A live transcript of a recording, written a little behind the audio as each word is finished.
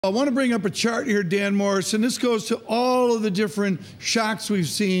I want to bring up a chart here, Dan Morris, and this goes to all of the different shocks we've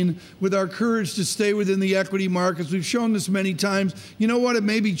seen with our courage to stay within the equity markets. We've shown this many times. You know what? It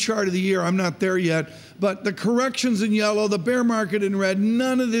may be chart of the year. I'm not there yet. But the corrections in yellow, the bear market in red,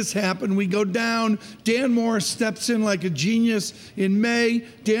 none of this happened. We go down. Dan Morris steps in like a genius in May.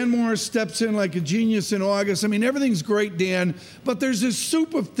 Dan Morris steps in like a genius in August. I mean, everything's great, Dan. But there's this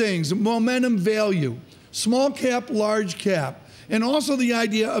soup of things, momentum value, small cap, large cap. And also the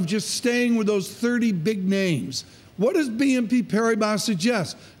idea of just staying with those 30 big names. What does BNP Paribas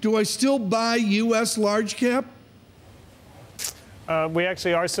suggest? Do I still buy U.S. large cap? We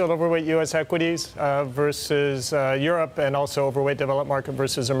actually are still overweight U.S. equities versus Europe, and also overweight developed market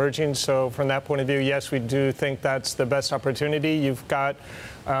versus emerging. So from that point of view, yes, we do think that's the best opportunity. You've got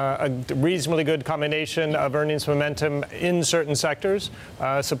a reasonably good combination of earnings momentum in certain sectors,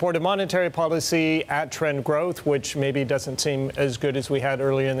 supportive monetary policy at trend growth, which maybe doesn't seem as good as we had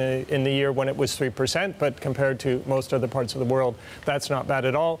earlier in the year when it was 3%, but compared to most other parts of the world, that's not bad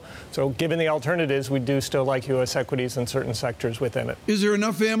at all. So given the alternatives, we do still like U.S. equities in certain sectors within it. Is there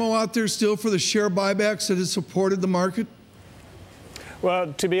enough ammo out there still for the share buybacks that has supported the market?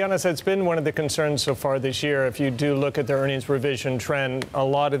 Well, to be honest, it's been one of the concerns so far this year. If you do look at the earnings revision trend, a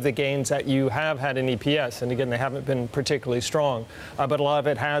lot of the gains that you have had in EPS, and again, they haven't been particularly strong, but a lot of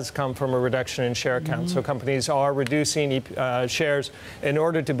it has come from a reduction in share count. So companies are reducing shares in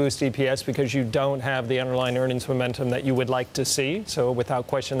order to boost EPS because you don't have the underlying earnings momentum that you would like to see. So without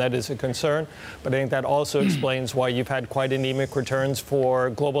question, that is a concern. But I think that also explains why you've had quite anemic returns for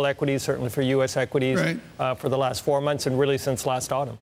global equities, certainly for U.S. equities, for the last 4 months and really since last autumn.